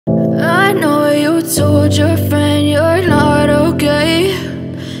told your friend you're not okay,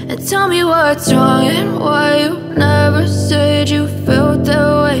 and tell me what's wrong and why you never said you felt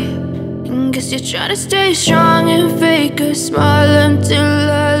that way. And guess you're trying to stay strong and fake a smile until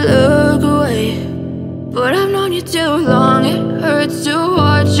I look away. But I've known you too long, it hurts to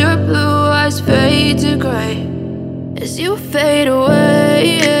watch your blue eyes fade to gray as you fade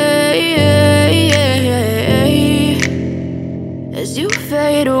away, as you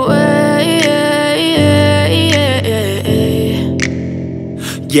fade away.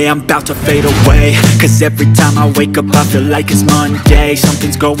 Yeah, I'm about to fade away, cause every time I wake up I feel like it's Monday.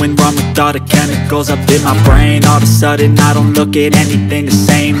 Something's going wrong with all the chemicals up in my brain. All of a sudden I don't look at anything the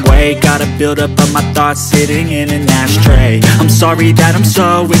same way. Got a build up of my thoughts sitting in an ashtray. I'm sorry that I'm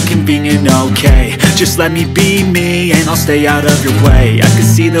so inconvenient, okay. Just let me be me and I'll stay out of your way. I can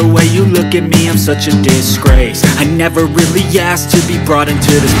see the way you look at me, I'm such a disgrace. I never really asked to be brought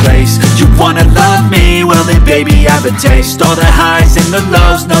into this place. You wanna love me? Well then baby I have a taste. All the highs and the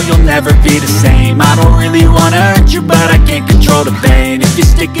lows, no, you'll never be the same. I don't really wanna hurt you, but I can't control the pain. If you're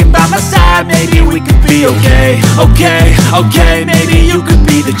sticking by my side, maybe we could be okay. Okay, maybe you could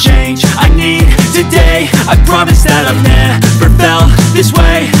be the change I need today. I promise that I've never felt this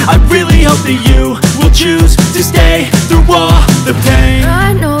way. I really hope that you will choose to stay through all the pain.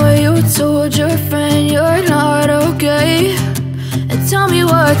 I know you told your friend you're not okay, and tell me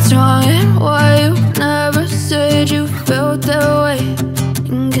what's wrong and why you never said you felt that way.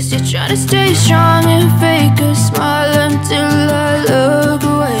 Guess you're trying to stay strong and fake a smile until I look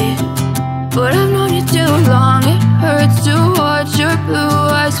away. But I've known you too long, it hurts to watch your blue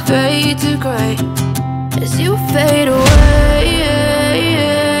eyes fade to gray as you fade away,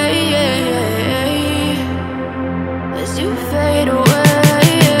 as you fade away,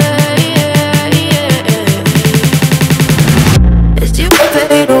 as you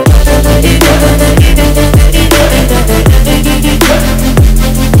fade away.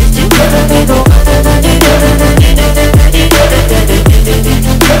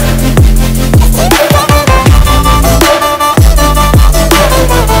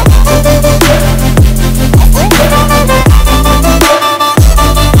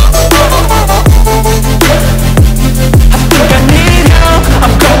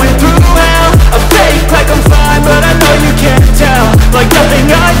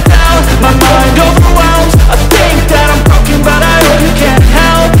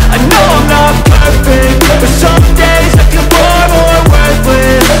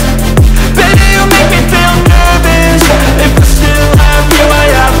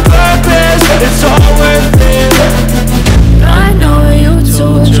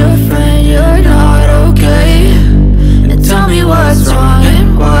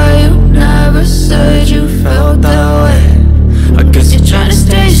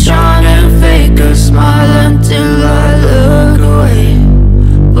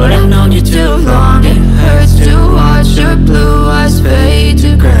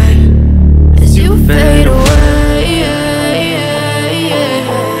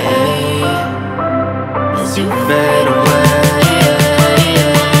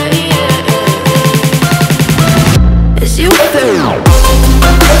 As you fade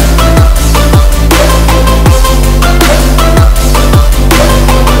away.